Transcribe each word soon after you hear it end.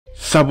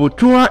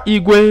Saboteur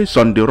Igwes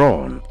on the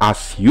run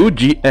as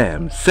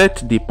UGM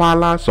set the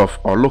palace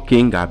of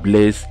Orlu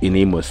ablaze in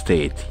Imo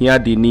State. Hear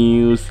the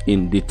news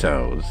in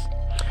details.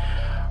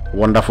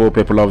 Wonderful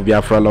people of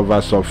Biafra,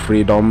 lovers of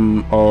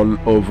freedom all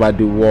over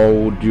the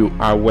world, you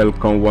are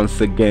welcome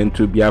once again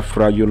to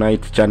Biafra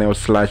Unite channel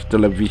 /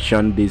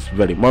 television this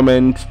very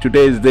moment.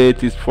 Today's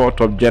date is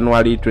 4th of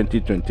January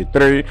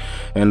 2023,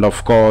 and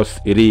of course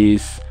it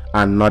is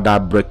another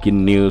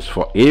breaking news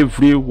for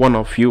every one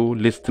of you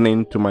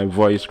listening to my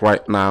voice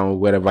right now,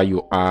 wherever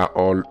you are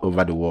all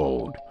over the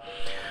world.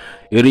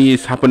 It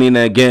is happening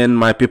again,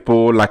 my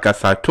people. Like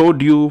as I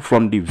told you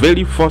from the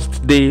very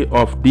first day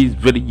of this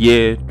very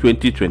year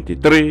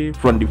 2023,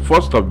 from the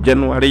 1st of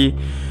January,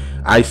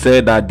 I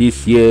said that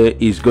this year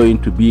is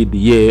going to be the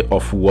year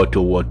of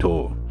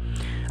Woto.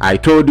 I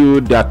told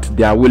you that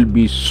there will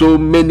be so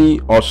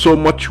many or so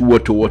much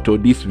Woto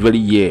this very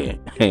year.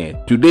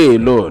 Today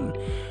alone,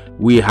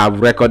 we have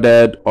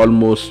recorded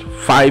almost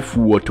 5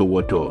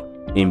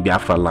 Woto in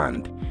Biafra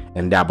land,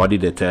 and they are body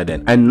deterred.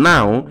 And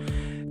now,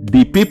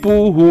 the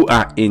people who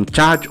are in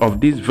charge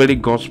of this very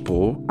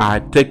gospel are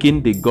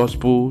taking the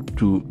gospel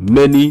to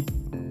many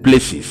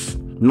places,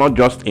 not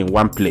just in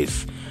one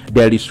place.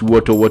 There is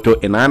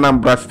Woto in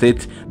Anambra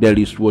State, there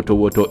is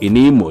Woto in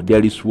Imo,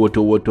 there is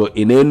Woto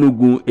in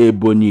Enugu,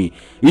 Ebonyi,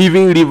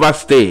 even River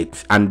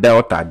State and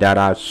Delta. There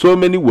are so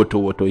many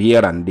Woto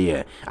here and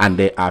there, and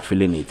they are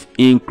feeling it,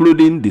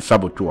 including the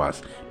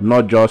saboteurs,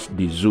 not just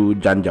the zoo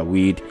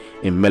Janjaweed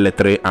in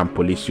military and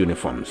police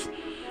uniforms.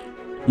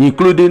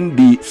 Including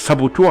the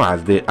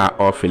saboteurs, they are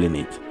all feeling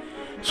it.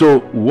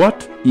 So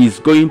what is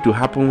going to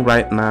happen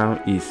right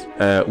now is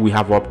we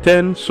have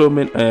obtained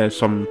some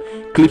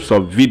clips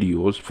of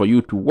videos for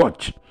you to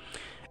watch,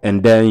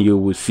 and then you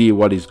will see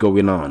what is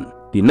going on.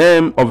 The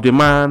name of the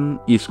man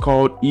is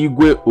called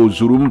Igwes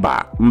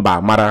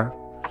Mbamara.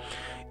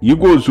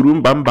 Igwes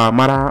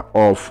Mbamara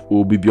of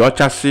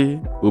Obibiochasi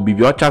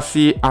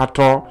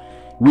Ato,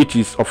 which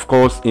is of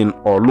course in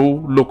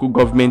Orlu local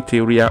government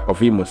area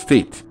of Imo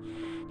State.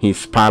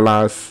 His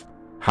palace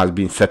has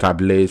been set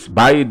ablaze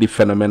by the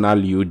phenomenal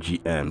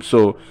UGM.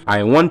 So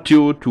I want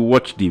you to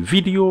watch the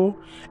video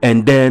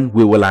and then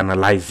we will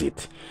analyze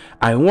it.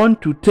 I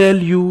want to tell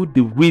you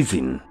the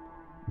reason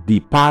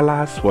the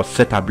palace was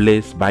set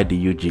ablaze by the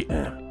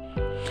UGM.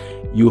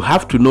 You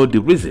have to know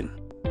the reason,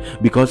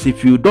 because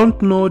if you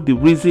don't know the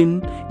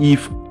reason,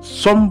 if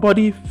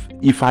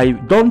I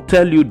don't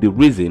tell you the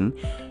reason,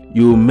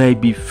 you may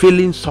be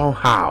feeling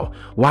somehow.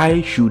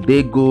 Why should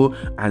they go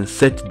and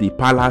set the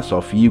palace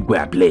of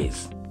Igwes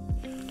ablaze?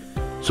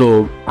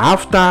 So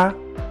after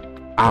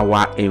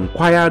our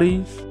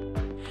inquiries,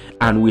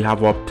 and we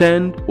have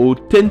obtained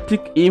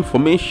authentic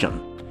information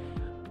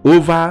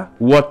over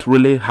what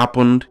really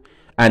happened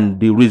and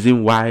the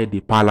reason why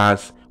the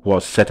palace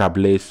was set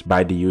ablaze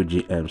by the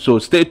UGM. So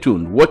stay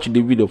tuned, watch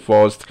the video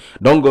first,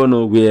 don't go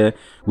nowhere,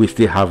 we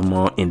still have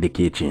more in the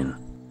kitchen.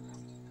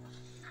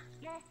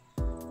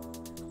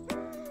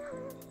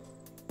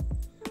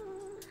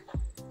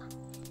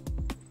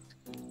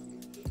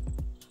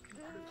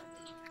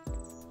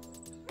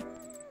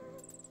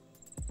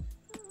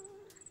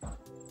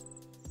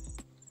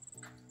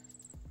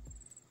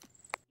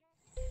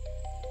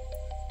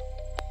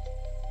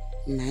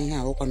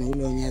 Naiha wako na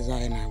ule onyezo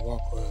aina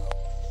wako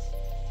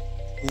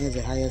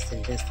the highest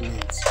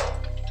investment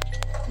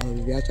na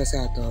uliacha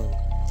sato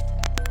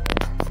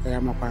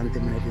kama kwanti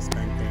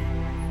mnadiskante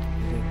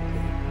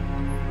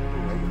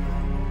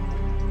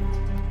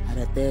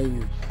arate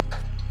yu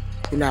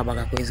ila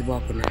baga kwezi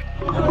bako na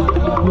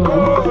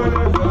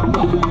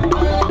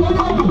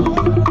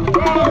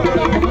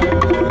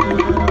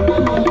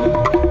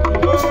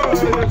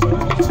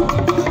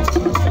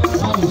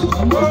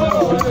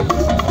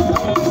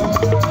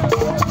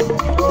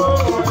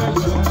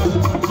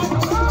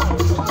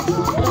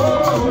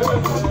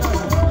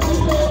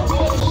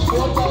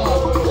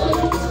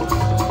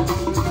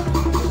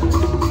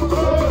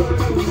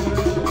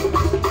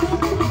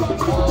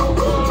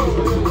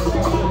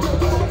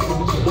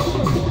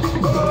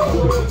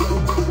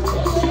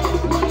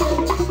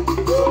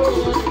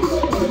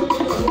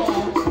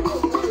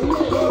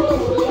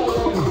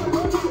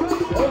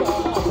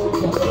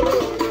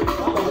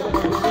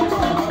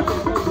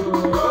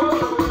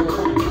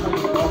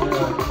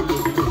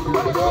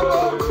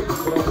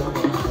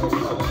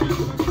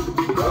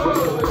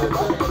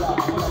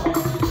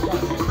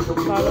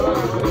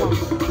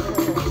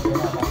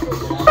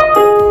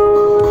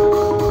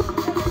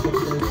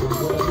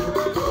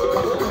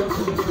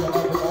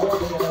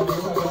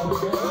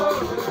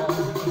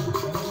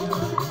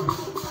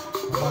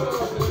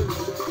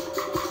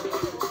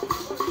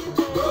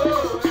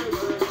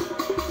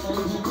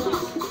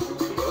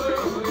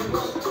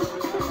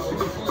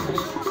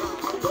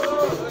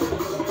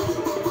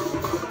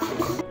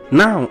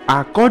Now,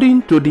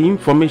 according to the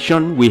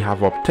information we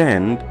have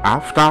obtained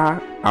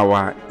after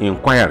our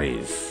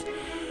inquiries,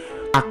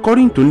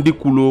 according to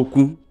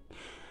Ndikuloku,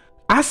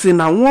 asị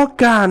na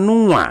nwoke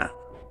anụnwa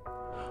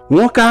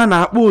nwoke a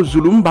na-akpọ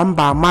Ozurumba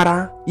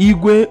Mbamara,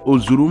 Igwe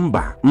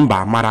Ozurumba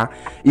Mbamara,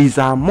 is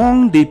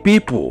among the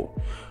people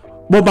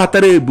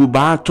kpọbatara ebube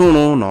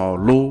atụrụ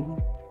n'Orlu.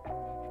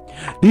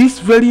 This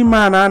very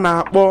man a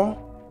na-akpọ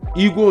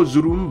Igwe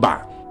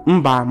Ozurumba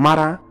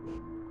Mbamara,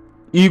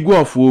 Igwe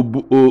of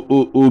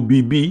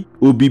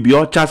Obibi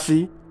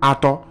Ochasi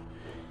Ato,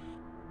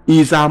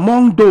 is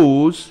among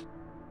those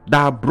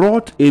that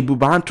brought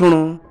ebube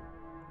atụrụ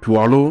to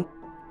Orlu,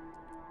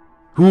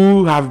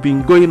 who have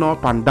been going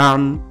up and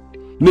down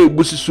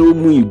na-egbusisi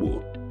ụmụ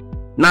Igbo,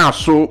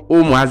 na-asụ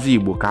ụmụazị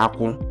Igbo ka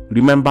akwụ.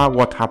 Remember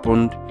what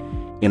happened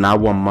in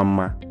our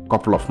mama a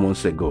couple of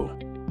months ago.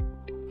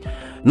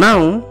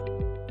 Now,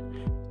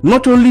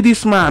 not only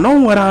this man, no,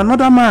 nwere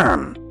another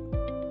man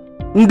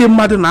ndị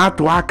mmadụ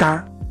na-atụ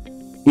aka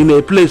in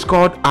a place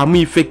called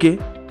Amifeke.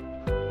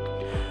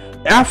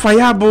 Afa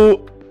ya bụ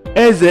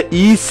Eze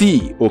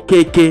Isi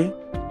Okeke,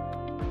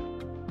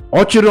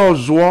 Ochiri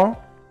Ozuo,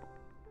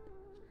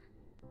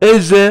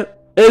 Eze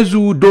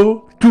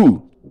Udo 2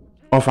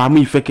 of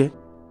Amifeke.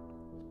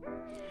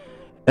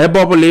 Ebe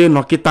ọbụla ị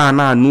nọ kịta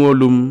na-anụ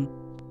olu m,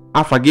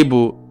 afa gị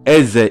bụ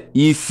Eze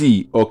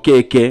Isi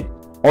Okeke,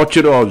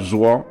 Ochiri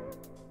Ozuo,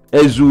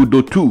 Eze Udo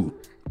 2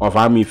 of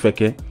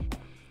Amifeke.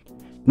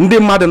 Ndị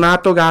mmadụ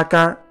na-atụ gị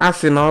aka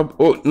asị na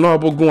ọ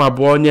bụ gụnwa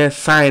bụ onye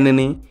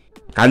saịnị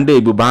ka ndị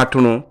ebube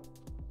atụrụ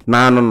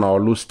na-anụ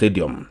n'Orlu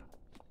Stadium.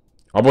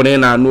 Ọ bụrụ na ị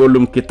na-anụ olu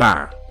m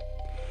kịta,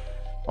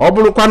 ọ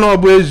bụrụkwa na ọ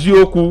bụ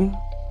eziokwu,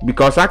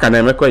 because aka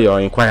na-emekwa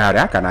ya inquiry,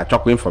 aka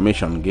na-achọkwa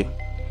information gị.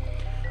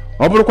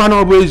 Ọ bụrụkwa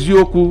na ọ bụ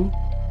eziokwu,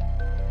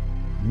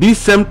 this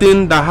same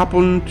thing that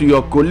happened to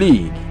your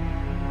colleague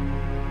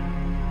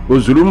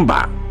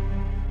Ozurumba,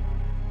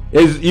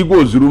 Igwe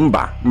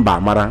Ozurumba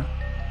Mbamara,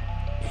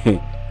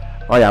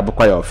 ọ ya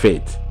bụkwa your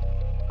fate,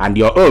 and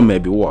your own may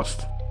be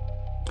worst.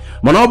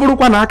 Mana ọ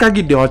bụrụkwa na aka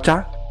gị dị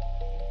ọcha,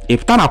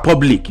 ịpụta na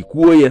public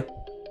kwuo ya,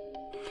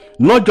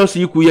 not just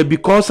ikwu ya,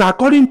 because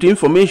according to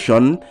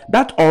information,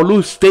 that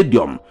Orlu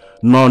Stadium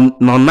nọ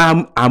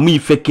na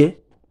Amifeke.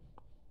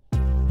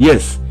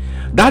 Yes,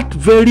 that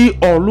very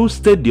Orlu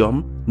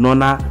Stadium nọ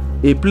na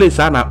a place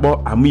a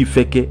na-akpọ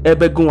Amifeke,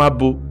 ebe gụnwa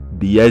bụ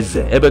the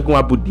Eze, ebe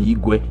gụnwa bụ the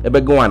Igwe, ebe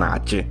gụnwa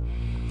na-achị.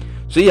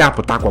 So ya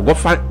pụtakwa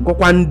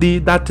gwakwa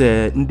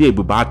ndị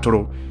ebube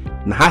atụrụ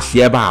na ha si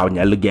ebe a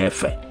onyelu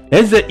ga-efe.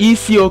 Eze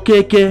Isi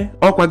Okeke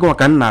ọkwa gụnwa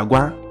ka m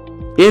na-agwa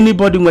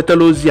anybody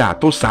nwetala ozi a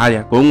tụsaa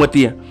ya ka o nweta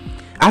ya.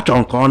 Achọ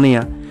nke ọnụ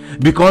ya,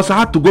 because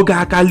atụgo gị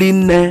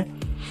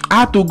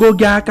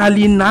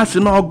akali nne asị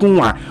na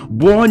ọgụnwa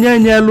bụ onye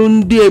nyelu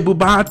ndị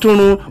ebube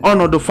atụrụ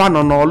ọnọdụ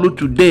fanọ n'Orlu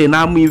today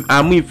na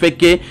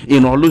Amifeke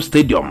in Orlu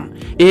Stadium.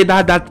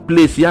 Either that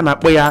place ya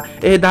na-akpọ ya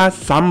either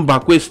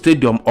Sambakwe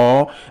Stadium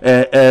or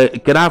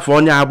kedafọ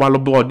onye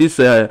agbalụbọ this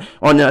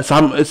onye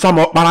Sam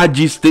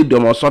Okparaji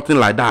Stadium or something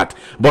like that.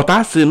 But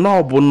asị na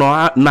ọ bụ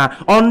na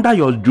under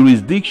your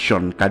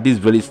jurisdiction ka this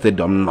very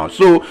stadium nọ.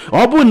 So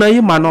ọ bụ na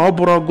ịma na ọ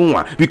bụrụ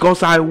ọgụnwa,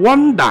 because I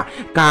wonder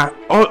ka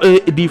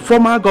the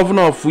former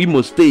governor of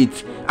Imo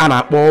State a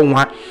na-akpọ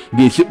nwa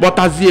ga-esi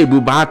kpọtazie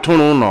ebube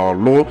atụrụ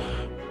n'Orlu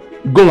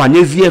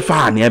gụnwanyezie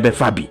fan ebe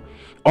fabi.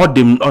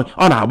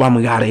 Ọ na-agba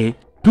mgharị,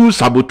 two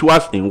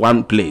saboteurs in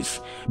one place,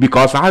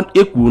 because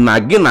ekwu na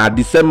gị na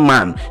the same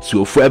man si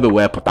ofu ebe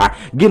wee pụta,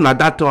 gị na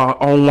that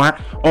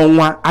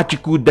ọnwa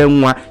Achikude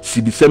nwa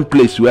si the same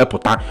place wee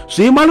pụta.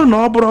 So ịmalụ na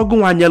ọ bụrụ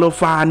ọgụnwa nyelu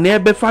fa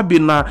n'ebe fabi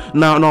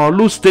na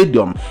Orlu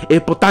Stadium,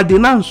 ịpụta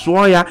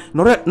denounce ya,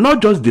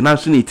 not just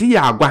denouncing it,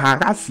 ya agwa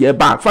ha si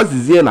ebe a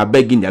fazizie na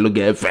be gị nyelu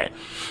ga-efe,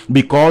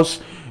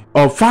 because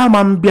of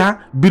Famambia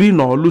biri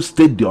n'Orlu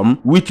Stadium,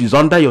 which is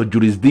under your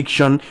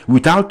jurisdiction,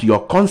 without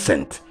your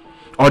consent.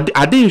 Or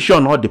I didn't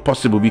sure not the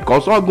possible,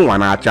 because all go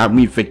on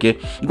Amifeke,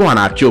 go on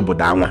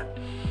obodo anwa.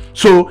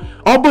 So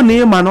ọ bụ na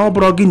ịma na ọ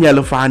bụrụ gị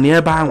nyelu fa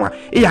n'ebe anwa,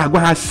 ị agwa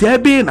ha si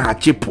ebe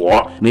na-achị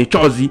pụọ na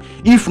ịchọzi.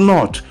 If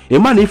not,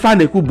 ịma na ife a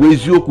na-ekwu bụ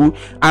eziokwu.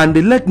 And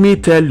let me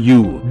tell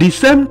you, the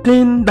same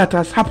thing that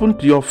has happened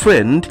to your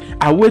friend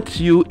awaits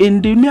you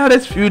in the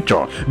nearest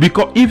future,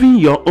 because even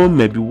your own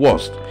may be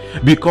worst.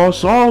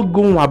 Because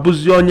ọgụ nwa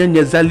bụzi onye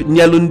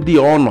nyelu ndị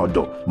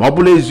ọnọdụ, ma ọ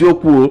bụla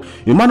eziokwu,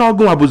 ịma na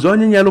ọgụ nwa bụzi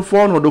onye nyelu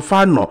fa ọnọdụ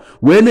fanọ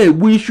wee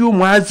na-egbu isi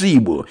ụmụazị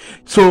Igbo.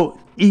 So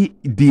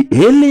the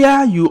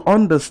earlier you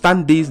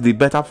understand this, the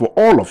better for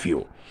all of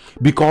you,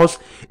 because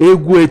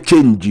egwu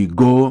change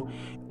go,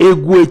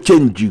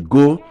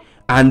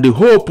 and the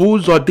hope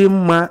ụzọ dị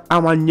mma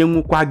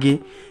awanyenwukwa gị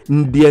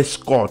ndị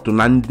escort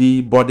na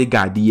ndị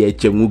bodyguard ya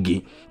echenwu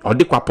gị. Ọ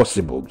dịkwa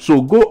possible.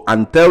 So go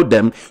and tell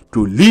them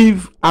to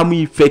leave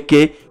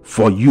Amifeke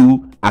for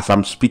you as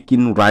I'm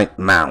speaking right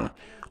now,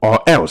 or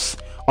else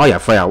oya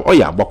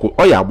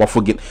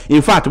agbafu gị.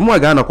 In fact, mụ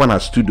ga-anọkwa na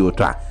studio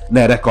taa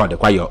na record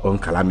kwa your own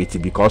calamity,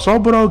 because ọ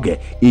bụrụ oge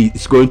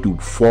it's going to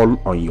fall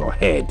on your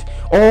head.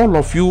 All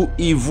of you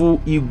evil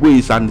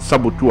Igwes and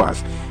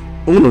saboteurs,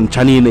 unu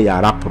ncha niile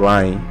ya rapụrụ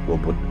anyị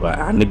obodo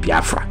anyị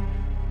Biafra.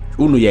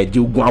 Unu ya eji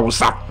ugwu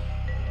Awụsa,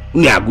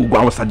 unu ya agụ ugwu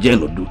Awụsa jee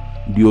n'odu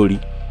ndị ori.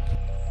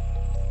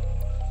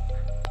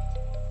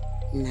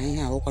 Na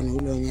ihe awụkwa na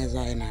ụlọ onye eze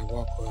anyị na-agba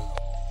ọkụ.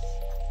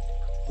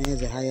 Here's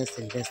the highest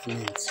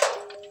investment.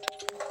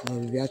 No,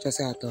 we are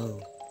just at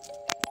all.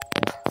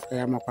 I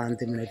am a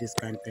quantum in this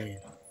country.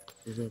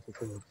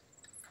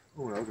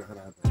 Oh,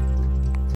 okay.